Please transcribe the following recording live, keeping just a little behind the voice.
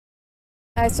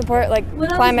I support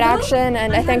climate action,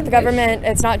 and I think the government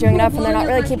it's not doing enough, and they're not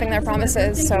really keeping their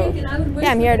promises. So yeah,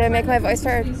 I'm here to make my voice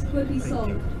heard.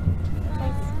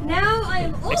 Now I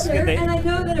am older, and I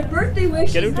know that a birthday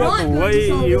wish is not going why to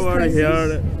solve you this are crisis.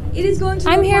 here? It is going to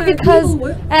I'm here because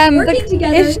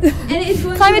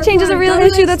climate change is a real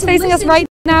issue that's facing us right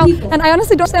now, and I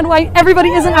honestly don't understand why everybody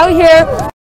isn't out here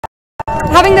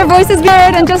having their voices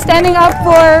heard and just standing up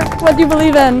for what you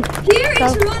believe in. Here in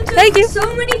Toronto, thank you.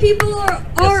 So many people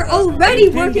are already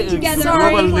working together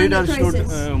on the climate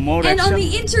crisis and on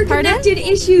the interconnected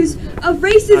issues of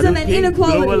racism and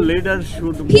inequality.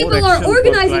 People are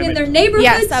organizing in their neighborhoods,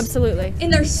 Yes, absolutely. in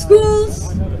their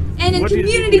schools, and in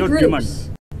community groups.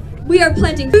 We are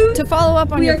planting food. To follow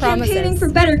up on your promises. We are campaigning for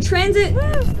better transit.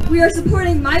 We are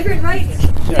supporting migrant rights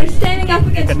and standing up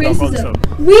against racism.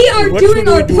 We are doing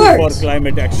our part. For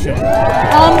climate action?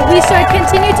 We should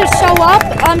continue to show up,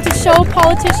 to show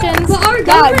politicians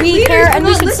that we care, and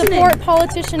we should support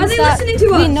politicians that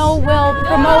we know will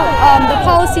promote the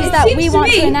policies that we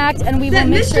want to enact, and we will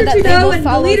make sure that they will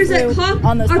follow through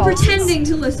on those policies. Pretending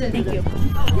to listen. Thank you.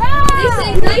 They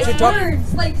say nice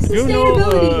words like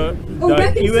sustainability or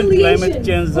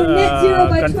reconciliation or net zero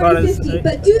by 2050,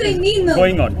 but do they mean them?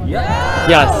 Going on.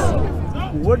 Yes.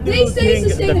 What do you think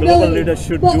the global leaders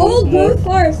should do more?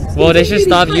 Well, they should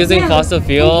stop using fossil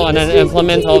fuel and then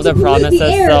implement all of the promises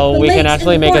so we can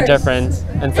actually make a difference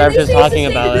instead of just talking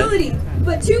about it.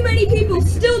 But too many people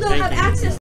still don't have access